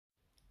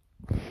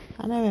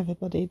Hello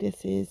everybody,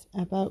 this is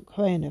about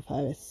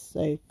coronavirus.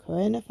 So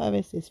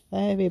coronavirus is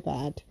very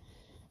bad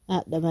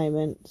at the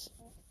moment.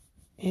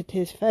 It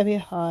is very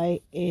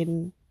high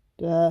in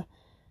the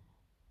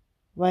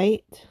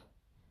rate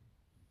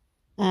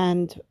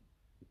and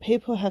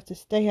people have to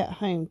stay at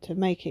home to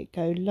make it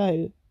go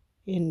low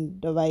in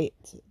the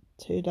rate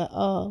to the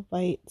R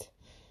rate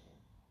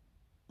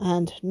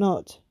and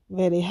not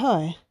really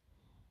high,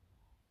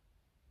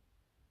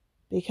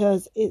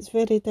 because it's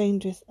really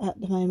dangerous at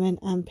the moment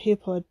and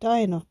people are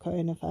dying of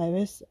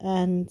coronavirus,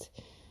 and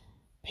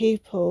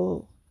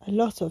a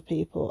lot of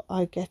people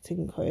are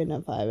getting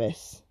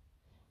coronavirus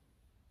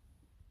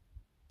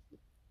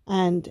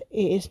and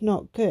it is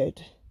not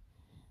good.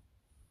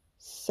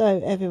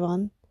 So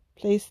everyone,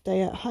 please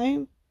stay at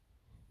home.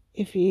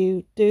 If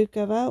you do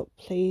go out,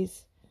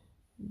 please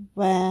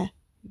wear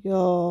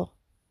your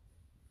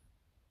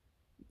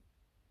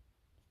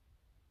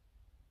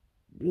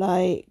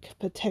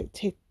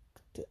protective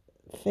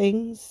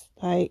things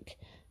like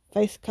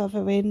face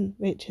covering,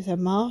 which is a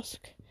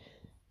mask,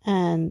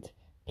 and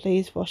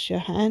please wash your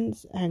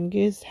hands and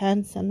use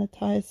hand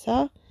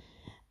sanitizer,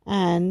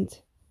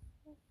 and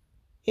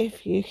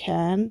if you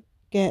can,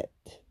 get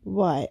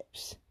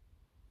wipes.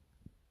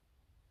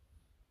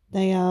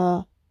 They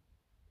are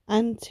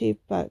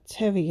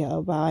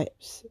antibacterial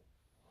wipes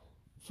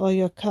for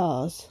your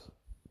cars.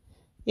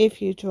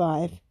 If you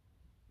drive,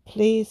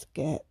 please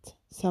get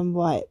some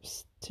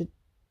wipes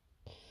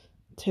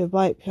to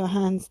wipe your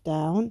hands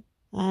down,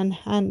 and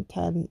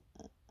hand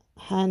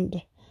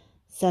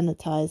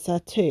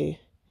sanitizer too,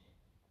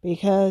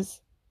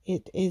 because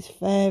it is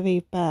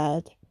very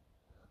bad.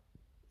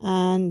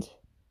 And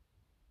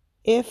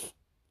if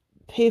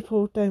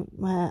people don't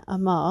wear a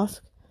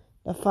mask,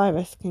 the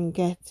virus can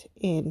get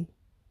in,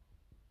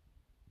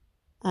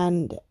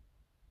 and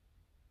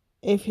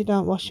if you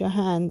don't wash your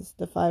hands,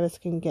 the virus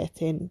can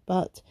get in.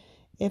 But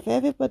if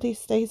everybody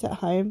stays at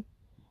home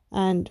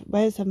and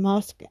wears a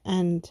mask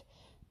and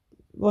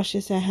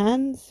washes their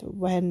hands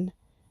when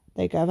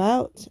they go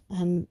out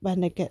and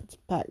when they get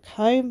back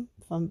home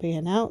from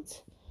being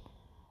out,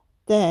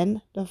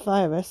 then the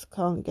virus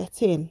can't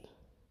get in,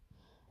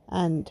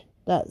 and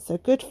that's a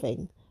good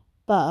thing.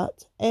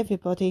 But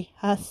everybody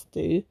has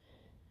to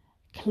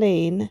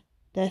clean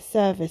their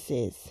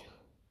surfaces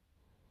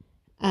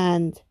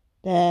and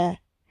their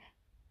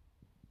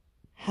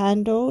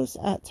handles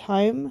at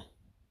home.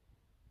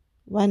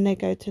 When they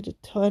go to the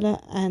toilet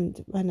and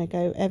when they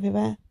go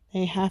everywhere,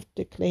 they have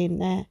to clean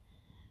their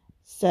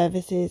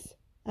surfaces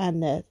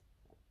and the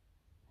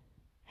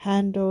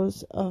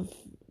handles of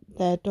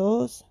their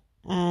doors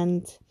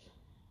and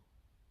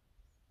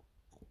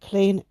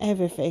clean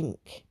everything.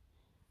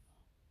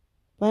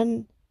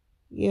 When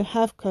you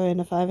have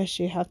coronavirus,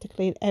 you have to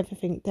clean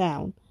everything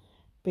down,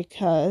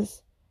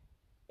 because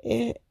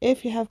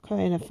if you have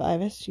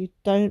coronavirus, you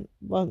don't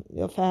want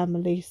your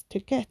families to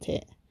get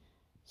it.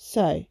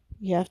 So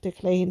you have to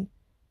clean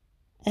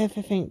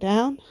everything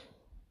down.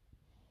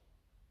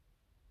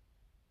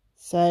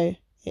 So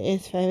it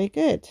is very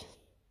good.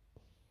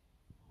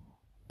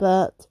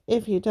 But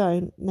if you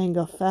don't, then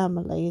your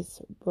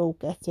families will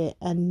get it,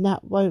 and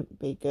that won't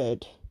be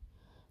good.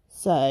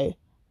 So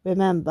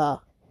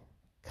remember,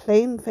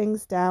 clean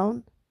things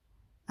down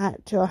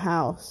at your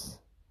house.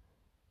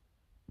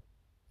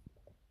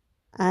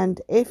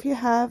 And if you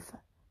have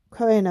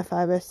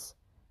coronavirus,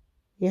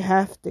 you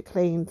have to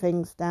clean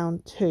things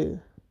down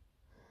too,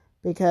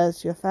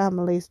 because your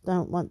families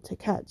don't want to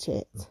catch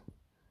it.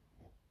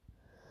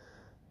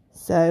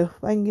 So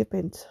when you've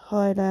been to the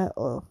toilet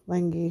or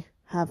when you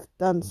have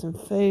done some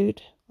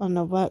food on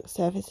the work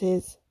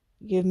surfaces,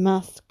 you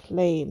must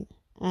clean.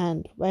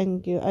 And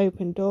when you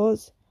open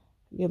doors,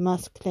 you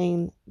must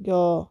clean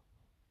your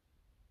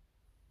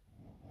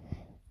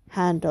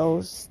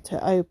handles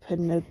to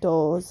open the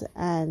doors,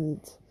 and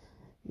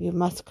you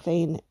must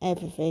clean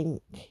everything.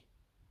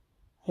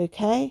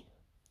 Okay?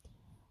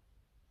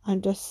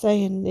 I'm just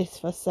saying this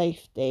for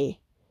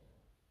safety,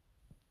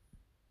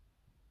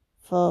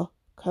 for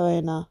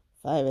coronavirus,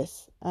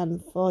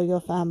 and for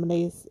your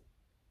families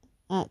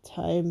at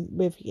home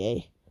with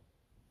you.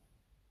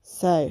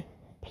 So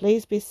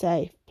please be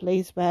safe.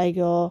 Please wear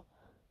your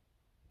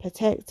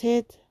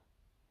protected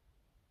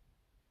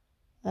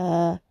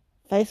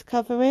face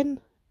covering,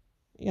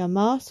 your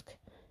mask,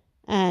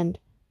 and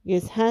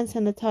use hand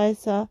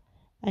sanitizer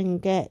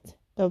and get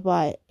the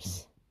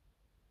wipes.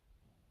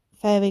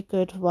 Very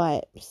good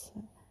wipes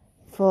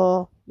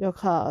for your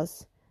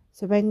cars.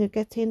 So when you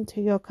get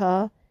into your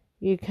car,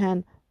 you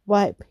can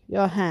wipe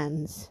your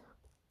hands.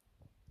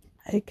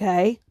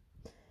 Okay?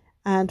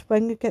 And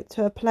when you get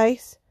to a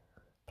place,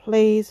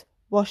 please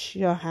wash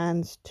your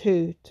hands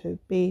too, to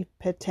be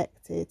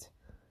protected,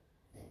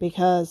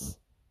 because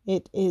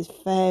it is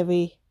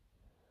very,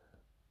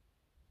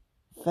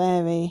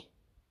 the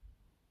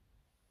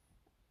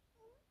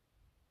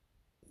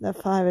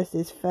virus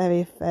is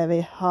very, very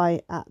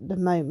high at the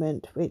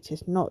moment, which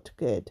is not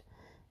good.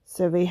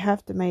 So we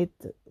have to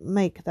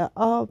make the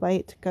R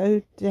rate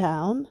go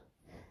down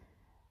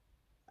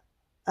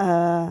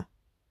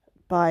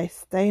by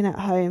staying at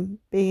home,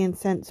 being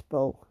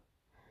sensible,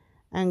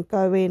 and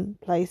going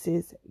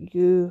places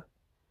you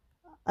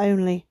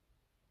only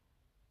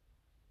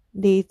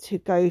need to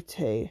go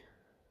to.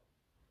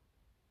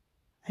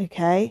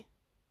 Okay?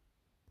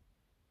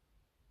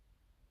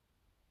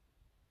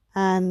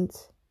 And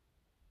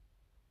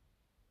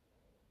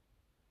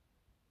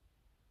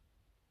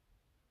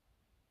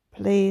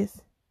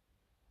please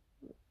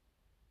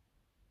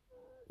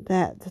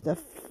let the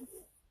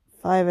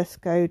virus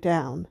go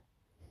down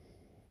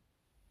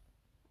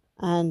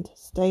and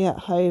stay at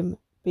home,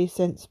 be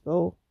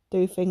sensible,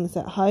 do things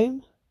at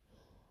home,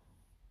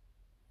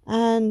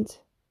 and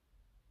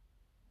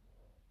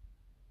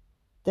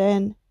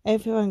then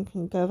everyone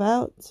can go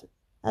out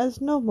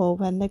as normal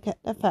when they get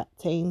the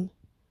vaccine,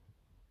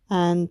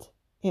 and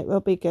it will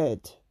be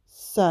good.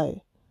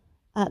 So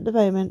at the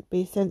moment,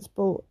 be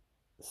sensible,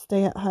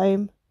 stay at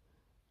home,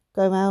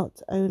 go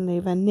out only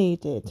when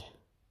needed,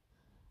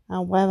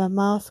 and wear a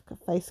mask,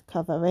 face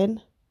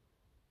covering,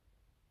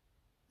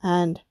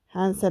 and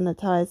hand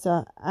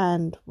sanitizer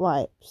and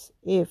wipes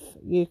if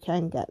you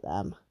can get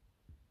them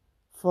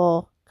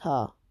for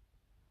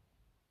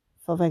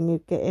when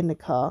you get in the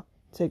car.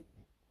 To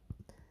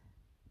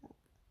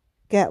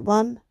get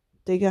one,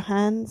 do your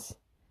hands,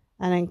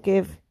 and then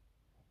give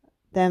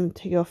them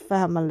to your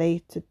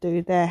family to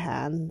do their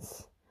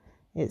hands.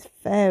 It's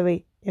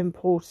very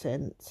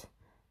important.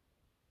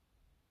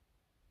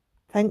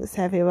 Thanks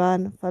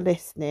everyone for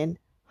listening.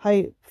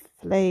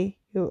 Hopefully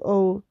you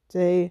all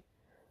do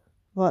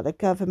what the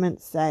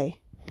government say.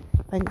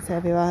 Thanks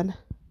everyone.